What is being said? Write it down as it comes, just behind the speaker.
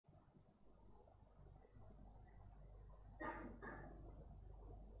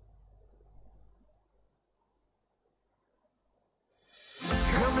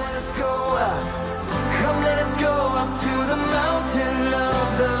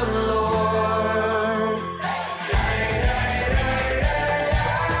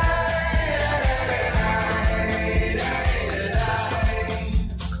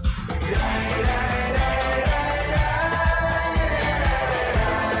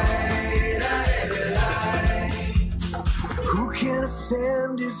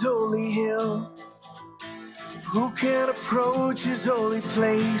ascend his holy hill? Who can approach his holy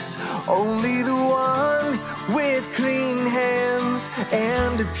place? Only the one with clean hands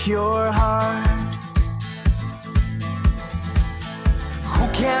and a pure heart. Who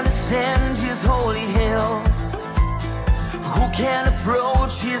can ascend his holy hill? Who can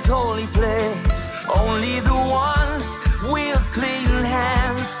approach his holy place? Only the one with clean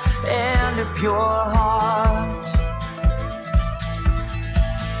hands and a pure heart.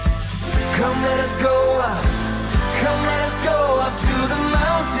 Come, let us go up. Come, let us go up to the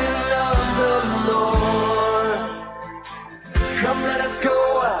mountain of the Lord. Come, let us go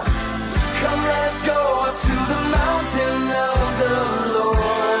up. Come, let us go up to the mountain of the Lord.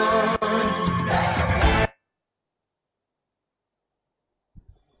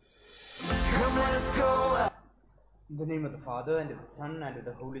 Come, let us go up. In the name of the Father, and of the Son, and of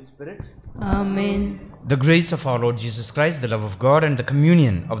the Holy Spirit. Amen. The grace of our Lord Jesus Christ, the love of God, and the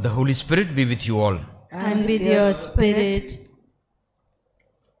communion of the Holy Spirit be with you all. And with your spirit.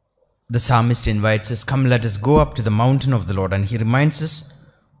 The psalmist invites us, come, let us go up to the mountain of the Lord. And he reminds us,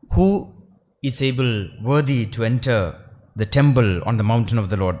 who is able, worthy to enter the temple on the mountain of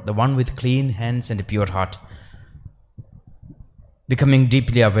the Lord? The one with clean hands and a pure heart. Becoming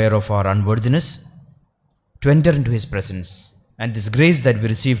deeply aware of our unworthiness, to enter into his presence. And this grace that we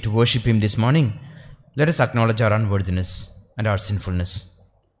receive to worship him this morning, let us acknowledge our unworthiness and our sinfulness.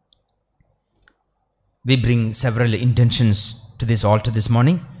 We bring several intentions to this altar this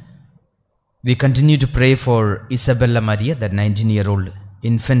morning. We continue to pray for Isabella Maria, that 19-year-old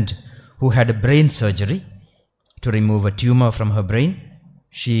infant who had a brain surgery to remove a tumor from her brain.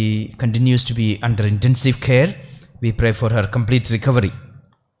 She continues to be under intensive care. We pray for her complete recovery.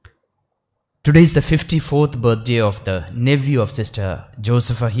 Today is the 54th birthday of the nephew of Sister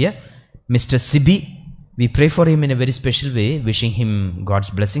Josepha here, Mr. Sibi. We pray for him in a very special way, wishing him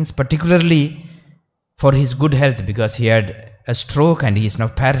God's blessings, particularly for his good health, because he had a stroke and he is now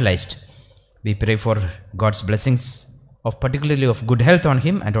paralyzed. We pray for God's blessings, particularly of good health on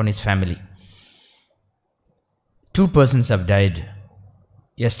him and on his family. 2 persons have died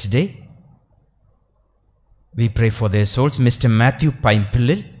yesterday. We pray for their souls. Mr. Matthew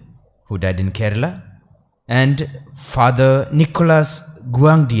Paimpillil, who died in Kerala, and Father Nicholas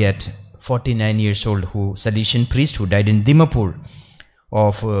Guangdiat, 49 years old, Salesian priest, who died in Dimapur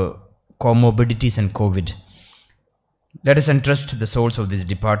of comorbidities and COVID. Let us entrust the souls of these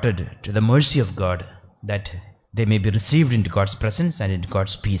departed to the mercy of God, that they may be received into God's presence and into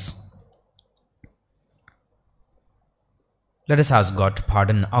God's peace. Let us ask God to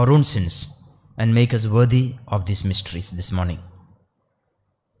pardon our own sins and make us worthy of these mysteries this morning.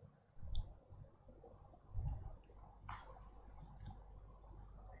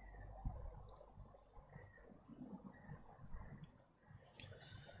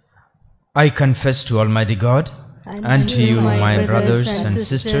 I confess to Almighty God and to you, my brothers and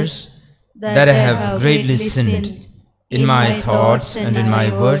sisters, that I have greatly sinned in my thoughts and in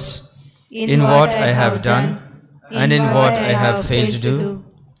my words, in what I have done and in what I have failed to do,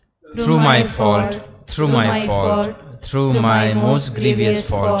 through my fault, through my most grievous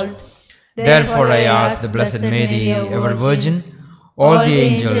fault. Therefore I ask the Blessed Mary, ever Virgin, all the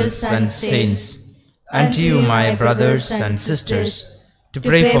angels and saints, and to you, my brothers and sisters, to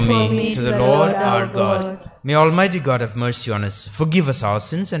pray for me to the Lord our God. May Almighty God have mercy on us, forgive us our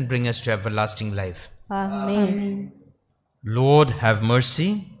sins, and bring us to everlasting life. Amen. Lord, have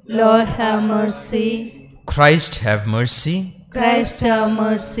mercy. Lord, have mercy. Christ, have mercy. Christ, have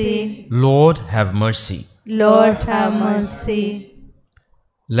mercy. Lord, have mercy. Lord, have mercy.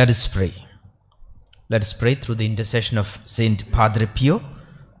 Let us pray. Let us pray through the intercession of Saint Padre Pio,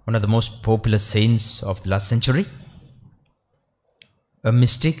 one of the most popular saints of the last century. A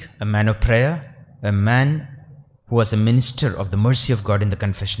mystic, a man of prayer, a man who was a minister of the mercy of God in the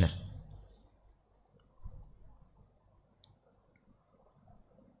confessional.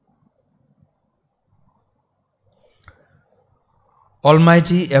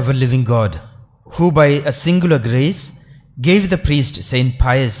 Almighty ever-living God, who by a singular grace gave the priest Saint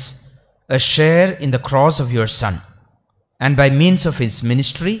Pius a share in the cross of your Son, and by means of his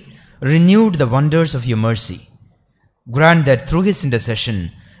ministry renewed the wonders of your mercy, grant that through his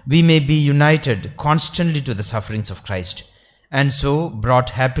intercession we may be united constantly to the sufferings of Christ, and so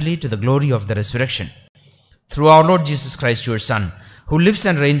brought happily to the glory of the resurrection. Through our Lord Jesus Christ, your Son, who lives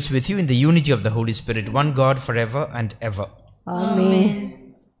and reigns with you in the unity of the Holy Spirit, one God, forever and ever. Amen.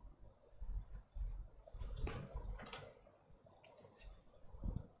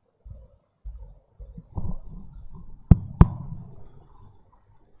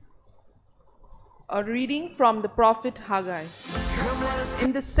 A reading from the prophet Haggai. Come,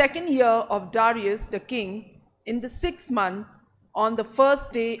 In the 2nd year of Darius the king, in the 6th month, on the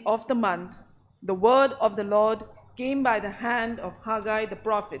 1st day of the month, the word of the Lord came by the hand of Haggai the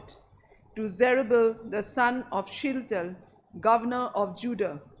prophet to Zerubbabel the son of Shealtiel, governor of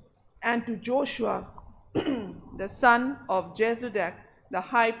Judah, and to Joshua the son of Jehozadak the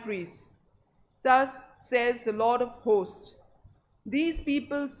high priest. Thus says the Lord of hosts, these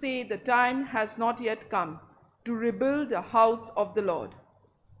people say the time has not yet come to rebuild the house of the Lord.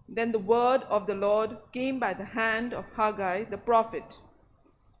 Then the word of the Lord came by the hand of Haggai the prophet.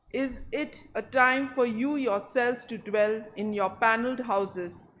 Is it a time for you yourselves to dwell in your paneled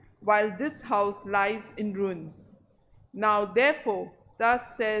houses, while this house lies in ruins? Now therefore,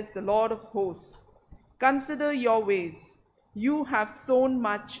 thus says the Lord of hosts, consider your ways. You have sown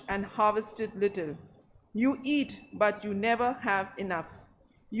much and harvested little. You eat, but you never have enough.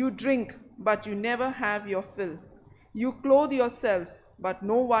 You drink, but you never have your fill. You clothe yourselves, but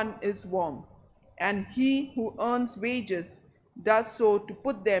no one is warm. And he who earns wages does so to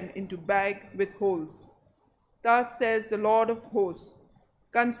put them into bag with holes. Thus says the Lord of hosts,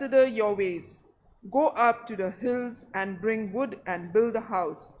 consider your ways. Go up to the hills and bring wood and build a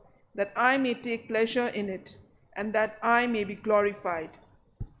house, that I may take pleasure in it, and that I may be glorified,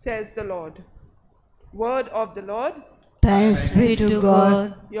 says the Lord. Word of the Lord. Thanks be to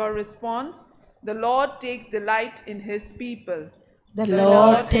God. Your response, the Lord takes delight in his people. The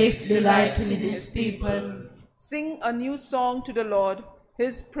Lord takes delight in his people. Sing a new song to the Lord,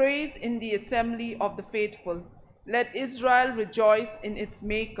 his praise in the assembly of the faithful. Let Israel rejoice in its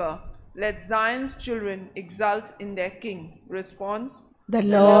maker. Let Zion's children exult in their king. Response, The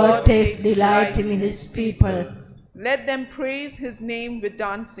Lord takes delight in his people. let them praise his name with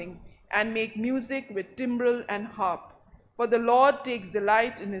dancing, and make music with timbrel and harp. For the Lord takes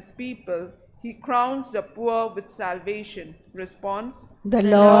delight in his people. He crowns the poor with salvation. Response, The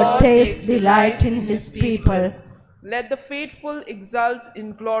Lord takes delight in his people. let the faithful exult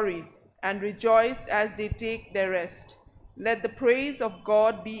in glory and rejoice as they take their rest. Let the praise of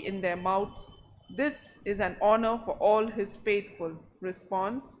God be in their mouths. This is an honor for all his faithful.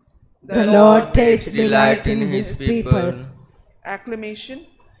 Response, The Lord takes delight in his people. acclamation.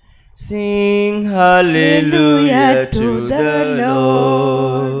 Sing hallelujah to the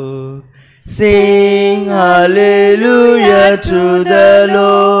Lord. Sing hallelujah to the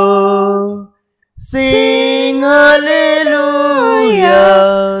Lord. Sing hallelujah.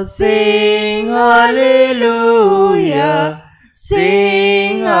 Sing hallelujah.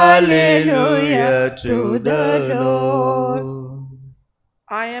 Sing hallelujah to the Lord.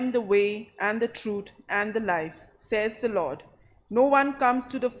 I am the way and the truth and the life, says the Lord. No one comes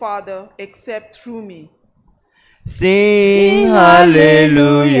to the Father except through me. Sing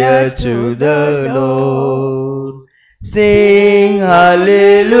hallelujah to the Lord. Sing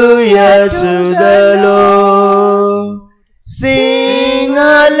hallelujah to the Lord. Sing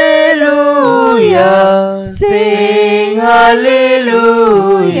hallelujah. Sing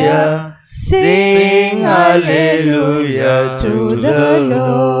hallelujah. Sing hallelujah to the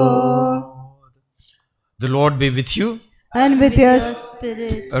Lord. The Lord be with you. And with your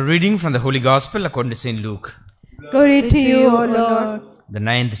spirit. A reading from the Holy Gospel according to St. Luke, Glory to you, O Lord. the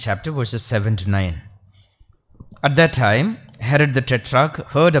 9th chapter, verses 7 to 9. At that time, Herod the Tetrarch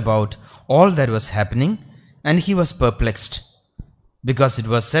heard about all that was happening, and he was perplexed, because it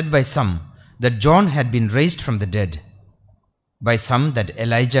was said by some that John had been raised from the dead, by some that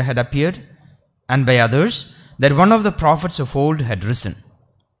Elijah had appeared, and by others that one of the prophets of old had risen.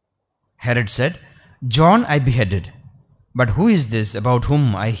 Herod said, John I beheaded, but who is this about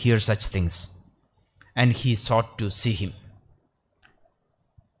whom I hear such things? And he sought to see him.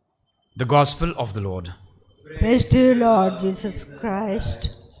 The Gospel of the Lord. Praise to you, Lord Jesus Christ.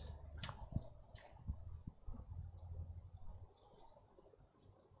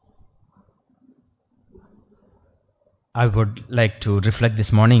 I would like to reflect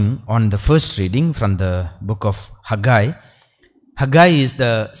this morning on the first reading from the book of Haggai. Haggai is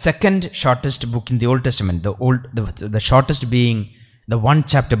the second shortest book in the Old Testament, the shortest being the one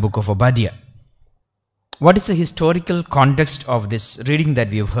chapter book of Obadiah. What is the historical context of this reading that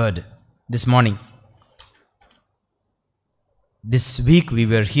we have heard this morning? This week we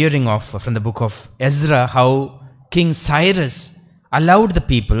were hearing of from the book of Ezra how King Cyrus allowed the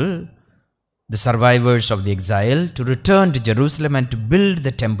people, the survivors of the exile, to return to Jerusalem and to build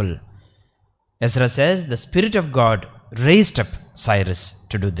the temple. Ezra says the Spirit of God raised up Cyrus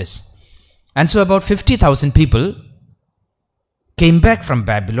to do this. And so about 50,000 people came back from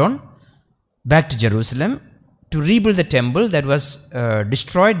Babylon, back to Jerusalem, to rebuild the temple that was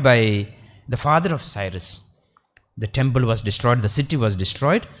destroyed by the father of Cyrus. The temple was destroyed, the city was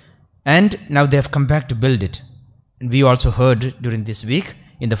destroyed, and now they have come back to build it. And we also heard during this week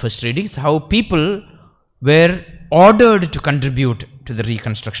in the first readings how people were ordered to contribute to the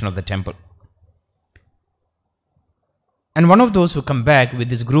reconstruction of the temple. And one of those who come back with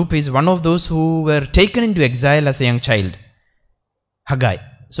this group is one of those who were taken into exile as a young child, Haggai.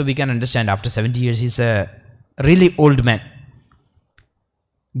 So we can understand after 70 years he's a really old man.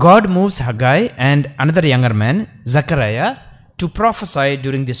 God moves Haggai and another younger man, Zechariah, to prophesy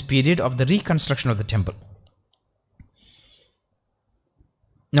during this period of the reconstruction of the temple.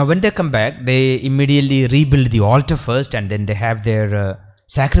 Now when they come back, they immediately rebuild the altar first, and then they have their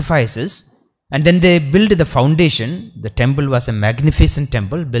sacrifices, and then they build the foundation. The temple was a magnificent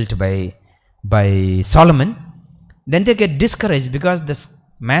temple built by Solomon. Then they get discouraged because the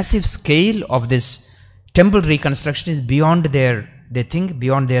massive scale of this temple reconstruction is beyond they think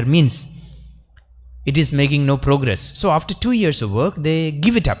beyond their means. It is making no progress. So after 2 years of work, they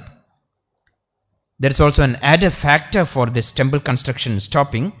give it up. There is also an added factor for this temple construction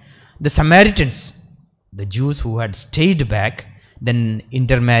stopping. The Samaritans, the Jews who had stayed back, then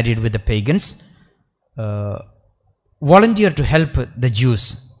intermarried with the pagans, volunteer to help the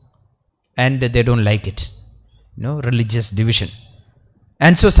Jews, and they don't like it. Religious division.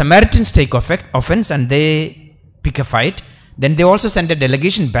 And so Samaritans take offense and they pick a fight. Then they also send a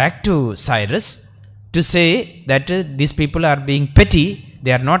delegation back to Cyrus to say that these people are being petty.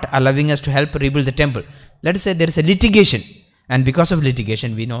 They are not allowing us to help rebuild the temple. Let us say there is a litigation, and because of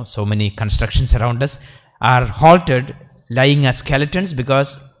litigation, we know so many constructions around us are halted, lying as skeletons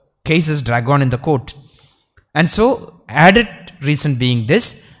because cases drag on in the court. And so, added reason being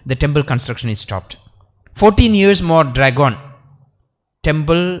this, the temple construction is stopped. 14 years more drag on.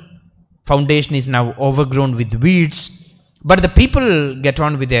 Temple foundation is now overgrown with weeds, but the people get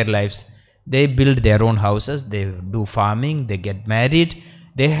on with their lives. They build their own houses, they do farming, they get married,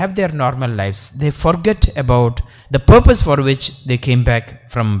 they have their normal lives. They forget about the purpose for which they came back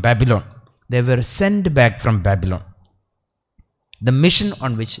from Babylon. They were sent back from Babylon. The mission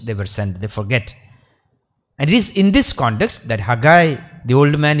on which they were sent, they forget. And it is in this context that Haggai, the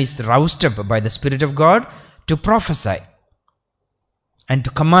old man, is roused up by the Spirit of God to prophesy and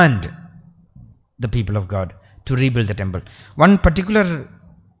to command the people of God to rebuild the temple. One particular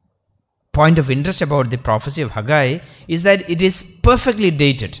point of interest about the prophecy of Haggai is that it is perfectly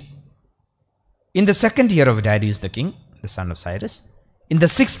dated. In the 2nd year of Darius the king, the son of Cyrus, in the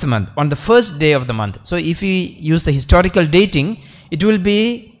 6th month, on the 1st day of the month. So if we use the historical dating, it will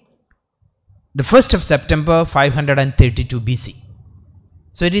be the 1st of September 532 BC.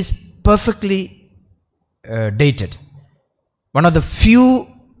 So it is perfectly dated. One of the few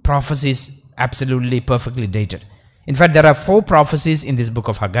prophecies absolutely perfectly dated. In fact, there are 4 prophecies in this book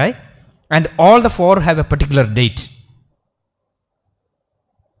of Haggai, and all the 4 have a particular date.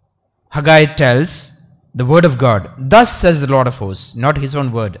 Haggai tells the word of God, "Thus says the Lord of hosts," not his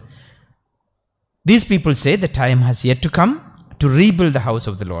own word. "These people say the time has yet to come to rebuild the house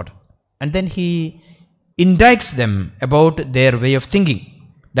of the Lord." And then he indicts them about their way of thinking,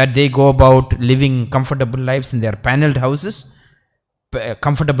 that they go about living comfortable lives in their paneled houses,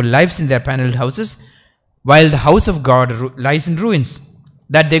 while the house of God lies in ruins.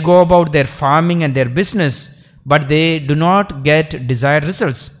 That they go about their farming and their business, but they do not get desired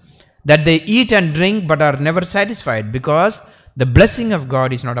results. That they eat and drink but are never satisfied because the blessing of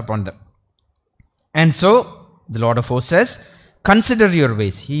God is not upon them. And so the Lord of hosts says, "Consider your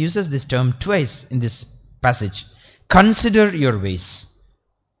ways." He uses this term twice in this passage. Consider your ways.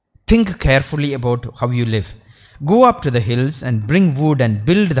 Think carefully about how you live. Go up to the hills and bring wood and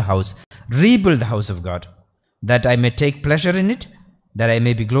build the house. Rebuild the house of God, that I may take pleasure in it, that I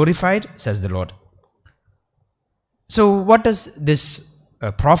may be glorified, says the Lord. So what does this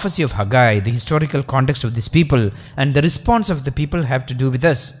prophecy of Haggai, the historical context of these people and the response of the people have to do with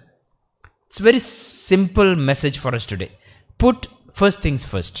us? It's a very simple message for us today. Put first things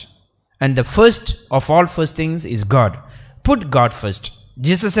first. And the first of all first things is God. Put God first.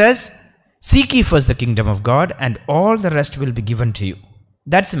 Jesus says, "Seek ye first the kingdom of God, and all the rest will be given to you."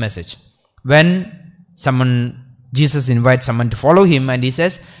 That's the message. When Jesus invites someone to follow him and he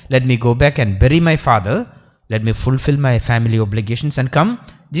says, "Let me go back and bury my father. Let me fulfill my family obligations and come."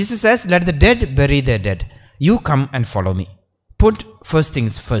 Jesus says, "Let the dead bury their dead. You come and follow me." Put first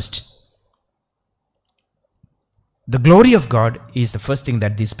things first. The glory of God is the first thing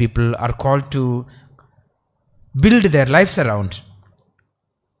that these people are called to build their lives around.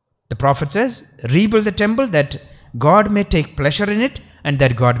 The prophet says, "Rebuild the temple that God may take pleasure in it and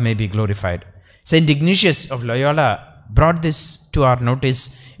that God may be glorified." Saint Ignatius of Loyola brought this to our notice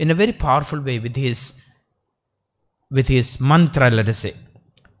in a very powerful way with his with his mantra, let us say,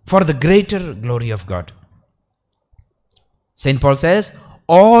 for the greater glory of God. St. Paul says,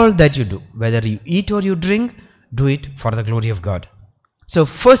 all that you do, whether you eat or you drink, do it for the glory of God. So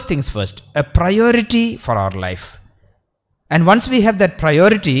first things first, a priority for our life. And once we have that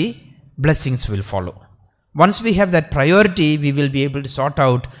priority, blessings will follow. Once we have that priority, we will be able to sort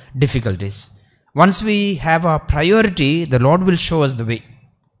out difficulties. Once we have our priority, the Lord will show us the way.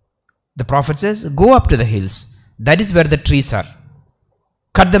 The prophet says, go up to the hills. That is where the trees are.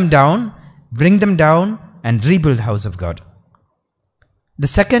 Cut them down, bring them down, and rebuild the house of God. The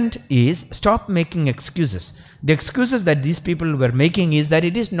second is, stop making excuses. The excuses that these people were making is that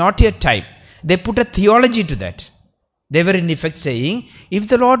it is not yet time. They put a theology to that. They were in effect saying, if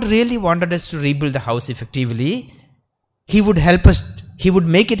the Lord really wanted us to rebuild the house effectively, He would help us, He would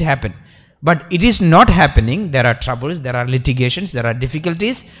make it happen. But it is not happening. There are troubles, there are litigations, there are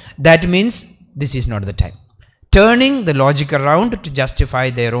difficulties. That means this is not the time. Turning the logic around to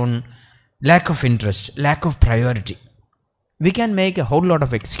justify their own lack of interest, lack of priority. We can make a whole lot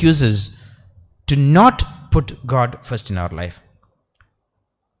of excuses to not put God first in our life.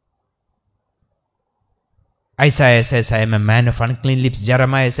 Isaiah says, I am a man of unclean lips.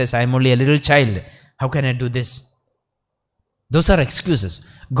 Jeremiah says, I am only a little child. How can I do this? Those are excuses.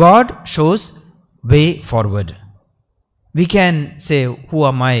 God shows way forward. We can say, who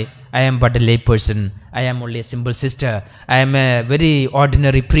am I? I am but a lay person. I am only a simple sister. I am a very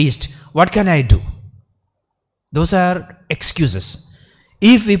ordinary priest. What can I do? Those are excuses.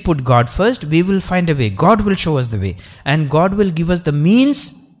 If we put God first, we will find a way. God will show us the way. And God will give us the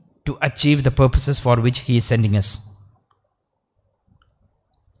means to achieve the purposes for which He is sending us.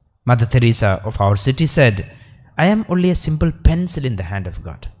 Mother Teresa of our city said, I am only a simple pencil in the hand of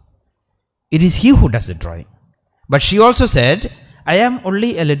God. It is He who does the drawing. But she also said, I am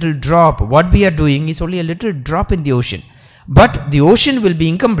only a little drop. What we are doing is only a little drop in the ocean. But the ocean will be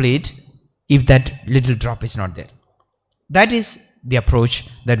incomplete if that little drop is not there. That is the approach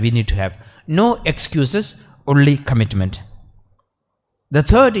that we need to have. No excuses, only commitment. The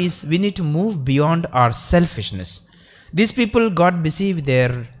third is we need to move beyond our selfishness. These people got busy with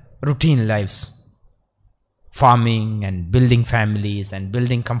their routine lives. Farming and building families and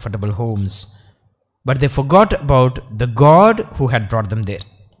building comfortable homes. But they forgot about the God who had brought them there.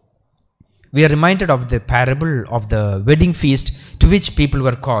 We are reminded of the parable of the wedding feast to which people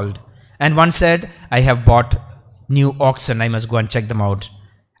were called. And one said, I have bought new oxen, I must go and check them out.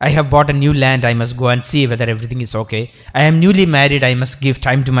 I have bought a new land, I must go and see whether everything is okay. I am newly married, I must give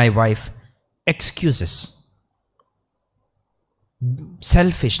time to my wife. Excuses.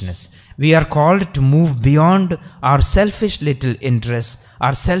 Selfishness. We are called to move beyond our selfish little interests,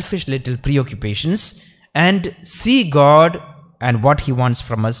 our selfish little preoccupations, and see God and what He wants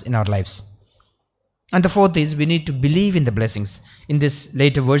from us in our lives. And the fourth is we need to believe in the blessings. In this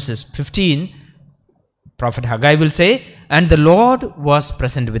later verses 15, Prophet Haggai will say, and the Lord was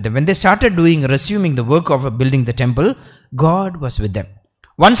present with them. When they started resuming the work of building the temple, God was with them.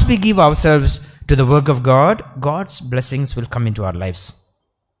 Once we give ourselves to the work of God, God's blessings will come into our lives.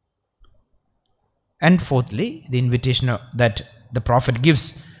 And fourthly, the invitation that the prophet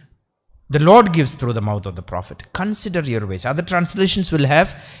gives, the Lord gives through the mouth of the prophet. Consider your ways. Other translations will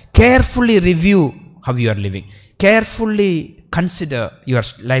have, carefully review how you are living. Carefully consider your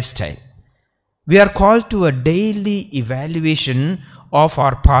lifestyle. We are called to a daily evaluation of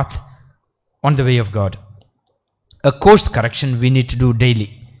our path on the way of God. A course correction we need to do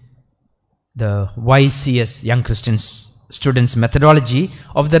daily. The YCS, Young Christians Students methodology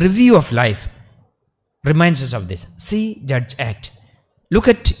of the review of life reminds us of this. See, judge, act. Look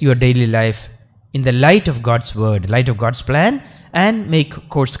at your daily life in the light of God's word, light of God's plan, and make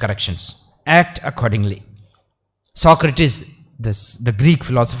course corrections. Act accordingly. Socrates, the Greek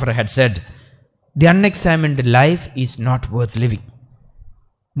philosopher, had said, the unexamined life is not worth living.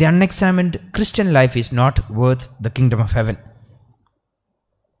 The unexamined Christian life is not worth the kingdom of heaven.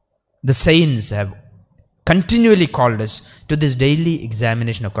 The saints have continually called us to this daily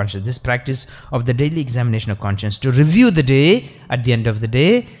examination of conscience, this practice of the daily examination of conscience, to review the day at the end of the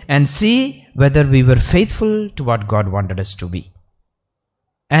day and see whether we were faithful to what God wanted us to be.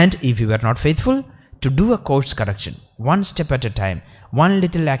 And if we were not faithful, to do a course correction, one step at a time, one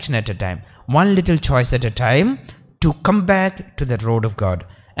little action at a time, one little choice at a time, to come back to the road of God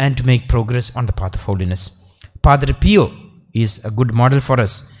and to make progress on the path of holiness. Padre Pio is a good model for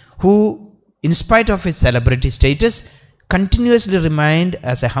us, who, in spite of his celebrity status, continuously remained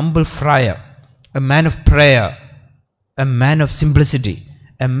as a humble friar, a man of prayer, a man of simplicity,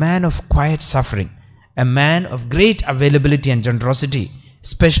 a man of quiet suffering, a man of great availability and generosity,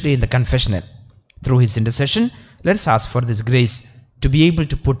 especially in the confessional. Through his intercession, Let us ask for this grace to be able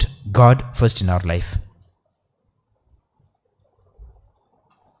to put God first in our life.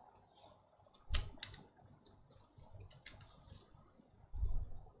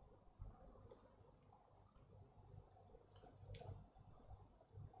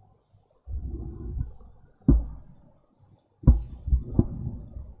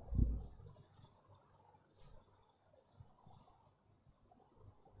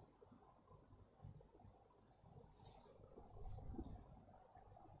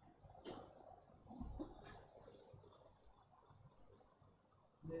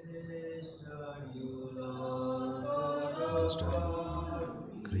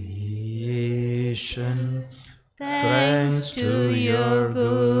 Creation, thanks to your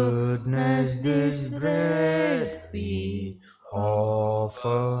goodness, this bread we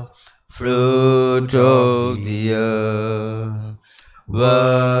offer, Fruit of the earth,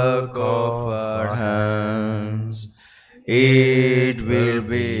 work of our hands, it will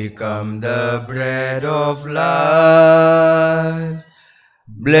become the bread of life.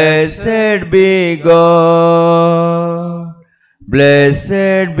 Blessed be God,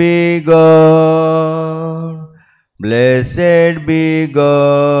 blessed be God, blessed be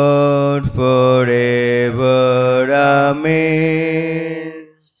God forever. Amen.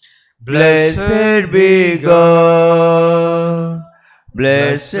 Blessed be God,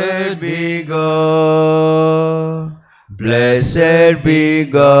 blessed be God, blessed be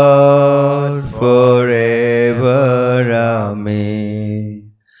God forever.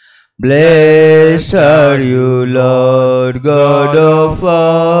 Amen. Blessed are you, Lord God of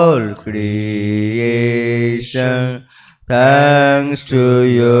all creation. Thanks to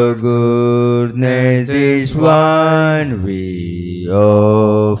your goodness, this wine we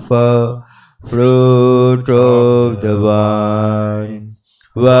offer. Fruit of the vine,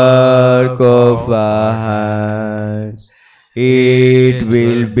 work of our hands, it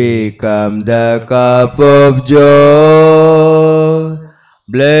will become the cup of joy.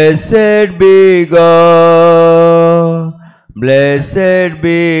 Blessed be God, blessed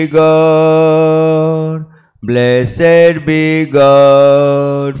be God, blessed be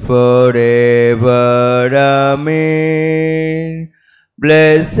God forever. Amen.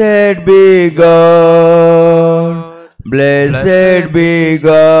 Blessed be God, blessed be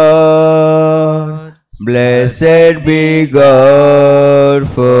God, blessed be God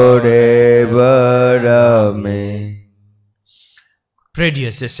forever. Amen. Pray,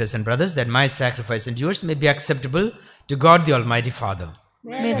 dear sisters and brothers, that my sacrifice and yours may be acceptable to God the Almighty Father.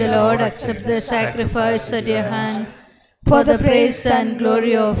 May the Lord accept the sacrifice at your hands for the praise and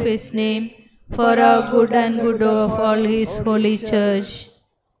glory of his name, for our good and good of all his holy church.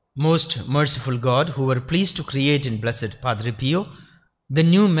 Most merciful God, who were pleased to create in blessed Padre Pio the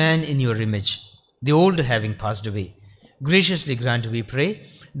new man in your image, the old having passed away, graciously grant, we pray,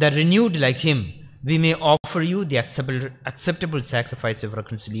 that renewed like him, we may offer you the acceptable sacrifice of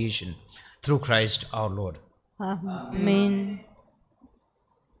reconciliation through Christ our Lord. Amen.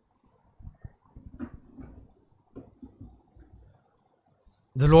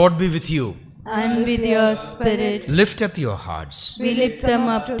 The Lord be with you. And with your spirit, Lift up your hearts. we lift them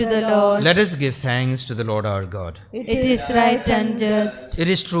up to the Lord. Let us give thanks to the Lord our God. It is right and just. It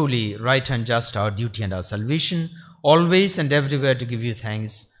is truly right and just, our duty and our salvation, always and everywhere to give you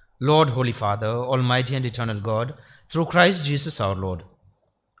thanks, Lord, Holy Father, Almighty and eternal God, through Christ Jesus our Lord.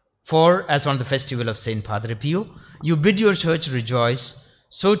 For as on the festival of Saint Padre Pio, you bid your church rejoice,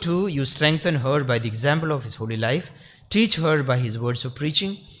 so too you strengthen her by the example of his holy life, teach her by his words of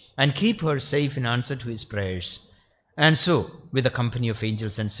preaching, and keep her safe in answer to his prayers. And so, with the company of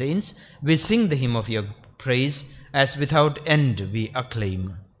angels and saints, we sing the hymn of your praise, as without end we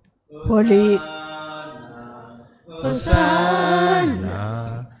acclaim. Holy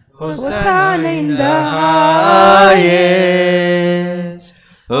Hosanna, Hosanna in the highest.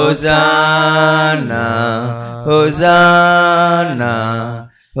 Hosanna,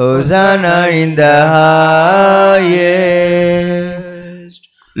 Hosanna, Hosanna in the highest.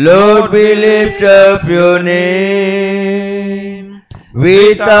 Lord, we lift up your name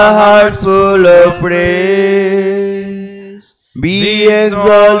with a heart full of praise. Be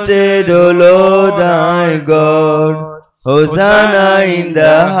exalted, O Lord our God. Hosanna in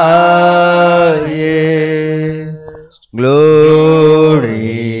the highest.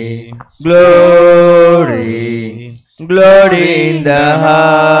 Glory, glory, glory in the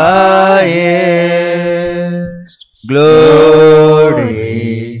highest.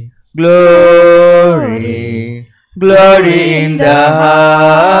 Glory, glory, glory in the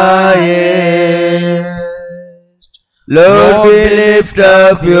highest. Lord, we lift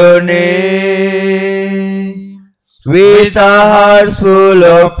up your name with our hearts full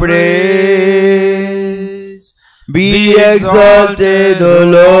of praise. Be exalted, O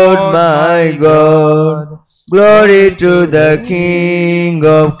Lord my God. Glory to the King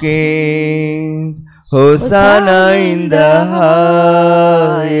of Kings. Hosanna in the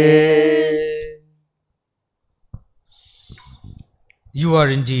highest. You are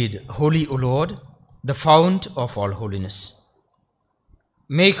indeed holy, O Lord, the fount of all holiness.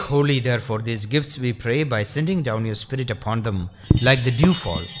 Make holy, therefore, these gifts, we pray, by sending down your Spirit upon them like the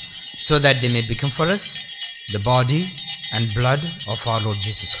dewfall, so that they may become for us the body and blood of our Lord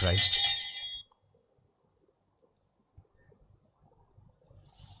Jesus Christ.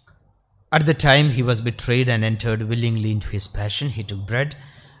 At the time he was betrayed and entered willingly into his passion, he took bread,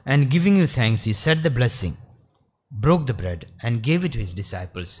 and giving you thanks, he said the blessing, broke the bread, and gave it to his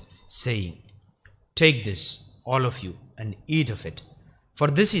disciples, saying, "Take this, all of you, and eat of it, for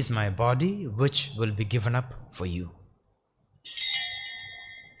this is my body, which will be given up for you."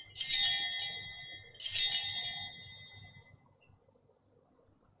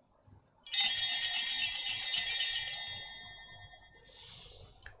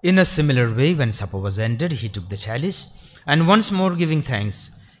 In a similar way, when supper was ended, he took the chalice, and once more giving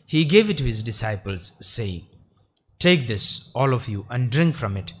thanks, he gave it to his disciples, saying, "Take this, all of you, and drink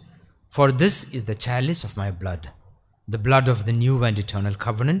from it, for this is the chalice of my blood, the blood of the new and eternal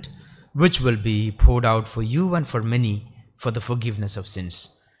covenant, which will be poured out for you and for many for the forgiveness of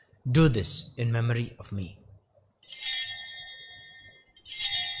sins. Do this in memory of me."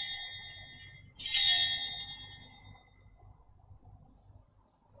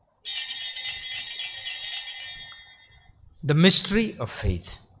 The mystery of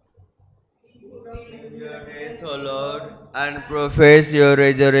faith. Your death, O Lord, and profess your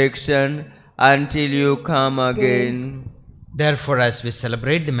resurrection until you come again. Therefore, as we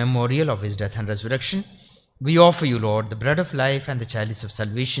celebrate the memorial of his death and resurrection, we offer you, Lord, the bread of life and the chalice of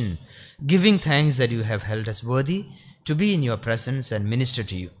salvation, giving thanks that you have held us worthy to be in your presence and minister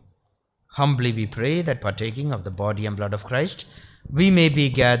to you. Humbly we pray that, partaking of the body and blood of Christ, we may be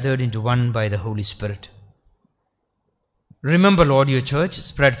gathered into one by the Holy Spirit. Remember, Lord, your church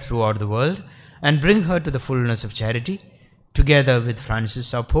spread throughout the world, and bring her to the fullness of charity, together with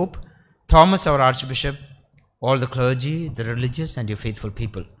Francis, our Pope, Thomas, our Archbishop, all the clergy, the religious, and your faithful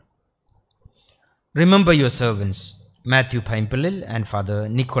people. Remember your servants, Matthew Paimpalil and Father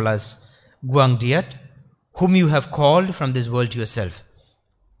Nicholas Guangdiat, whom you have called from this world to yourself.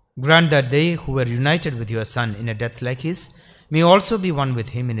 Grant that they who were united with your Son in a death like his may also be one with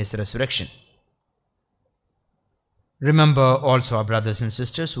him in his resurrection. Remember also our brothers and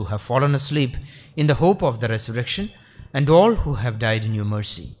sisters who have fallen asleep in the hope of the resurrection, and all who have died in your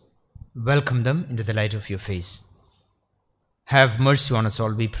mercy. Welcome them into the light of your face. Have mercy on us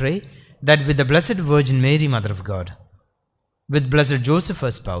all, we pray, that with the Blessed Virgin Mary, Mother of God, with Blessed Joseph,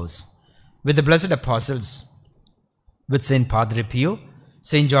 her spouse, with the blessed apostles, with Saint Padre Pio,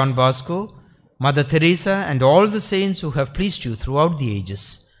 Saint John Bosco, Mother Teresa, and all the saints who have pleased you throughout the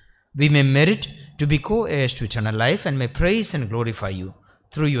ages, we may merit to be co-heirs to eternal life, and may praise and glorify you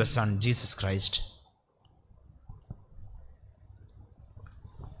through your Son, Jesus Christ.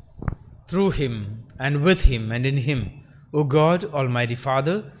 Through him, and with him, and in him, O God, Almighty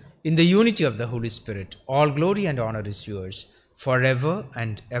Father, in the unity of the Holy Spirit, all glory and honor is yours, forever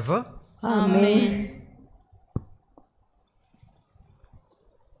and ever. Amen.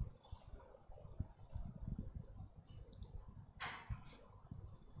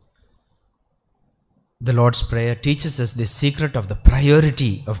 The Lord's Prayer teaches us the secret of the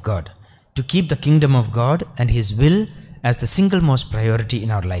priority of God, to keep the kingdom of God and his will as the single most priority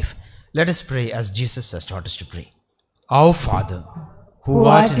in our life. Let us pray as Jesus has taught us to pray. Our Father, who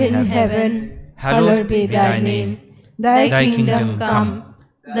art in heaven, hallowed be thy name. Thy kingdom come,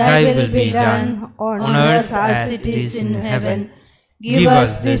 thy will be done on earth as it is in heaven. Give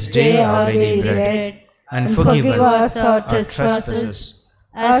us this day our daily bread, and forgive us our trespasses,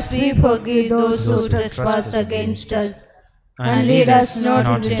 as we forgive those who trespass against us. And lead us not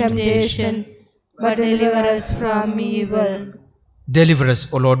into temptation, but deliver us from evil. Deliver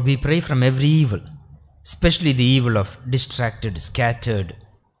us, O Lord, we pray, from every evil, especially the evil of distracted, scattered,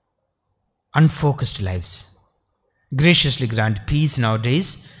 unfocused lives. Graciously grant peace in our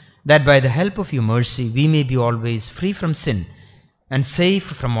days, that by the help of your mercy we may be always free from sin and safe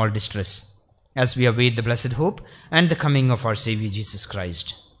from all distress, as we await the blessed hope and the coming of our Saviour Jesus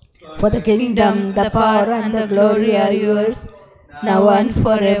Christ. For the kingdom, the power, and the glory are yours, now and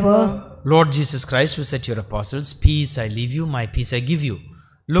forever. Lord Jesus Christ, who said to your apostles, "Peace I leave you, my peace I give you,"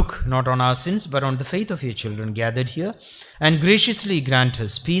 look not on our sins, but on the faith of your children gathered here, and graciously grant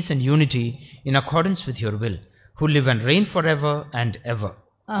us peace and unity in accordance with your will. who live and reign forever and ever.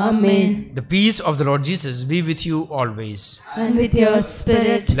 Amen. The peace of the Lord Jesus be with you always. And with your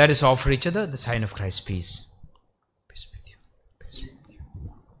spirit. Let us offer each other the sign of Christ's peace. Peace with you.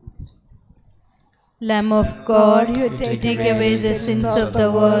 Lamb of God, you take away the sins of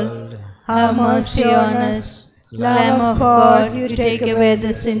the world. Have mercy on us. Lamb of God, you take away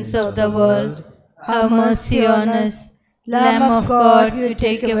the sins of the world. Have mercy on us. Lamb of God, you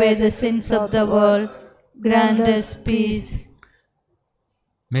take away the sins of the world. Grant us peace.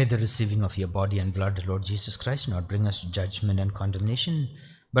 May the receiving of your body and blood, Lord Jesus Christ, not bring us to judgment and condemnation,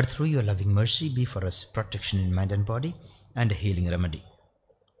 but through your loving mercy be for us protection in mind and body and a healing remedy.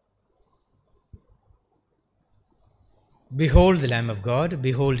 Behold the Lamb of God,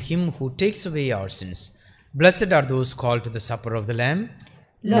 behold him who takes away our sins. Blessed are those called to the supper of the Lamb.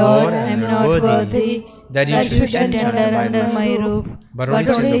 Lord, I am not worthy that you should enter under my roof, but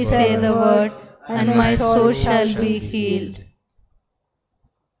only say the word, and my soul shall be healed.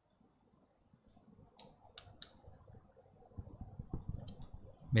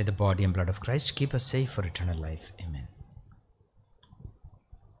 May the body and blood of Christ keep us safe for eternal life. Amen.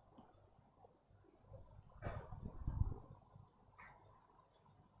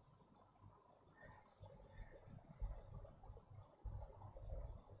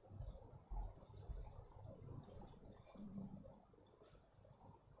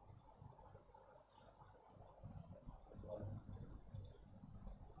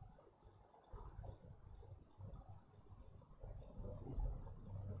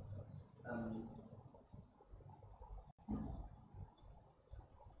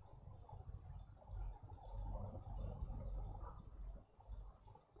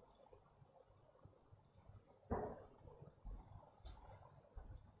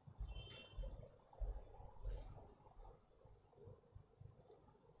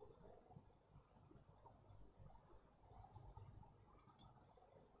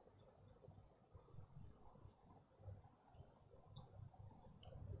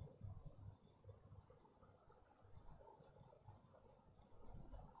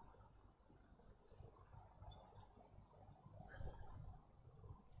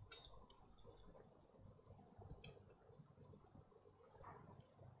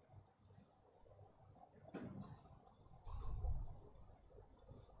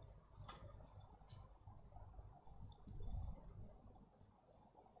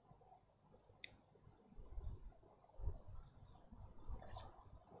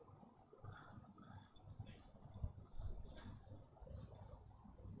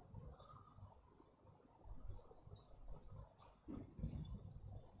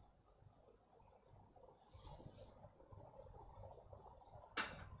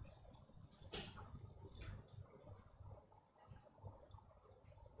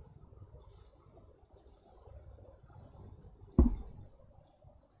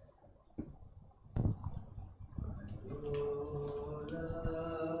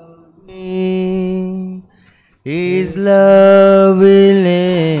 His love will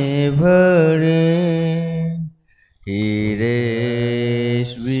never end. He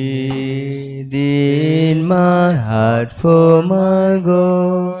rests within my heart, for my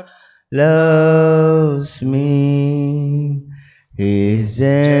God loves me. His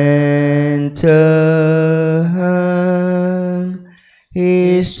gentle hand,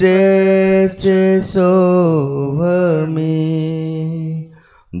 He stretches over me.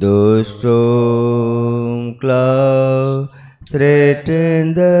 Though storm clouds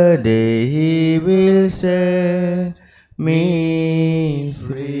threaten the day, He will set me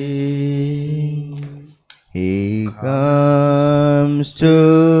free. He comes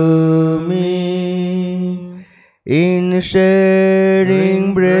to me in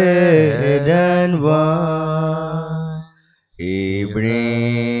sharing bread and wine. He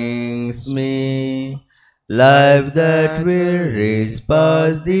brings me life that will reach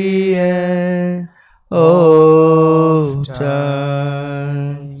past the end of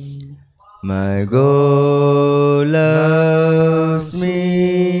time. My God loves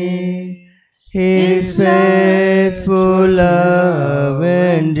me, His faithful love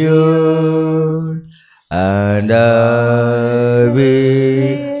endures, and I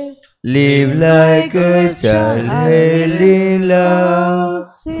will live like a child held in love,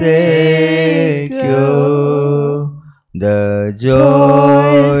 secure. The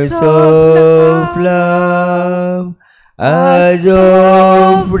joys of love as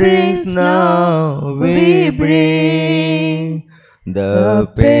offerings now we bring. The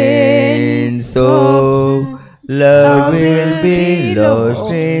pains of love will be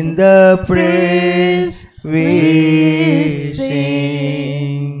lost in the praise we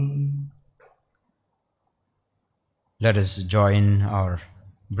sing. Let us join our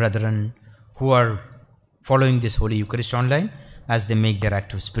brethren who are following this Holy Eucharist online as they make their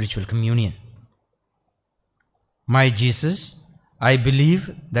act of spiritual communion. My Jesus, I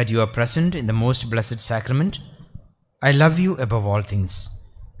believe that you are present in the most blessed sacrament. I love you above all things,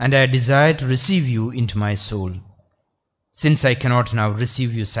 and I desire to receive you into my soul. Since I cannot now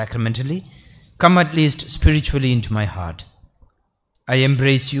receive you sacramentally, come at least spiritually into my heart. I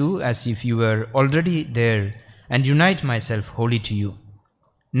embrace you as if you were already there and unite myself wholly to you.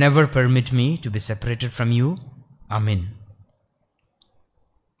 Never permit me to be separated from you. Amen.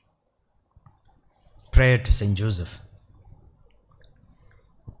 Prayer to Saint Joseph.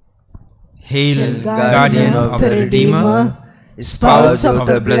 Hail, guardian of the Redeemer, spouse of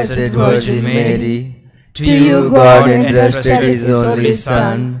the Blessed Virgin Mary. To you God entrusted his only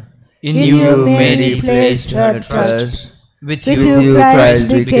Son. In you Mary placed her trust. With you Christ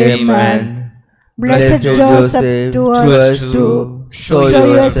became man. Blessed Joseph, to us too, show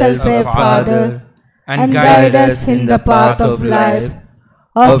yourself a Father, and guide us in the path of life.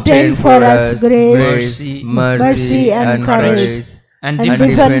 Obtain for us grace, mercy, and courage, and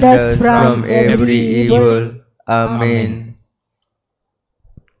defend us from every evil. Amen.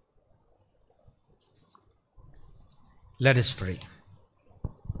 Let us pray.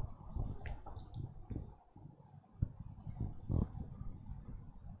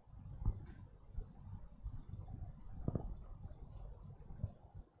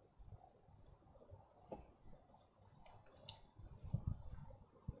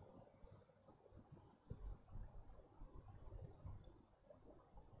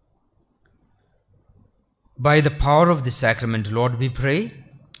 By the power of this sacrament, Lord, we pray,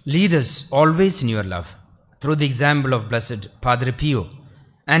 lead us always in your love, through the example of blessed Padre Pio,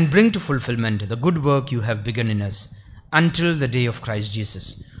 and bring to fulfillment the good work you have begun in us, until the day of Christ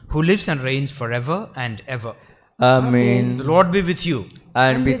Jesus, who lives and reigns forever and ever. Amen. The Lord be with you.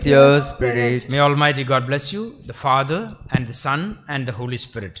 And with your spirit. May Almighty God bless you, the Father, and the Son, and the Holy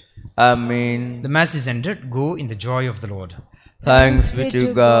Spirit. Amen. The Mass is ended. Go in the joy of the Lord. Thanks be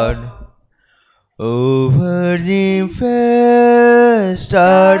to God. O Virgin fair,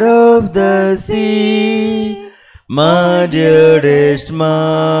 star of the sea, my dearest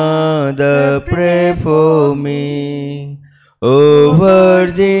mother, pray for me. O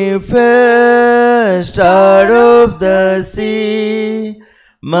Virgin fair, star of the sea,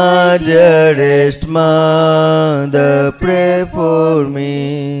 my dearest mother, pray for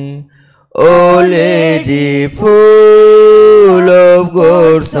me. O Lady, full of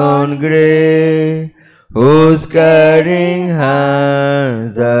God's own grace, whose caring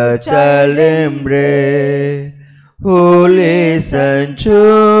hands the child embrace, who listen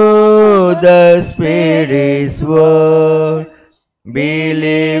to the Spirit's word,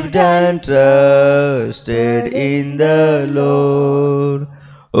 believed and trusted in the Lord.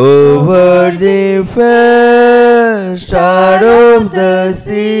 O Virgin fair, star of the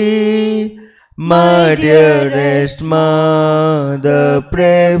sea, my dearest mother,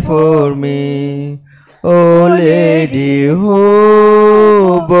 pray for me. O Lady,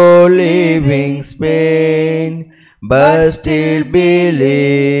 hope of living Spain, but still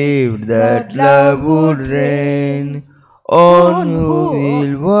believed that love would reign. On who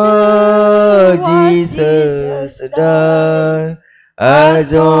will what Jesus died,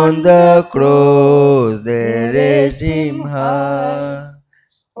 as on the cross they raised him high.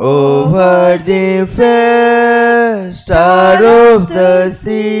 O Virgin fair, star of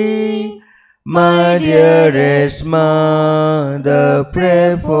the my dearest mother,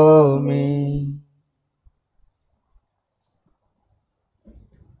 pray for me.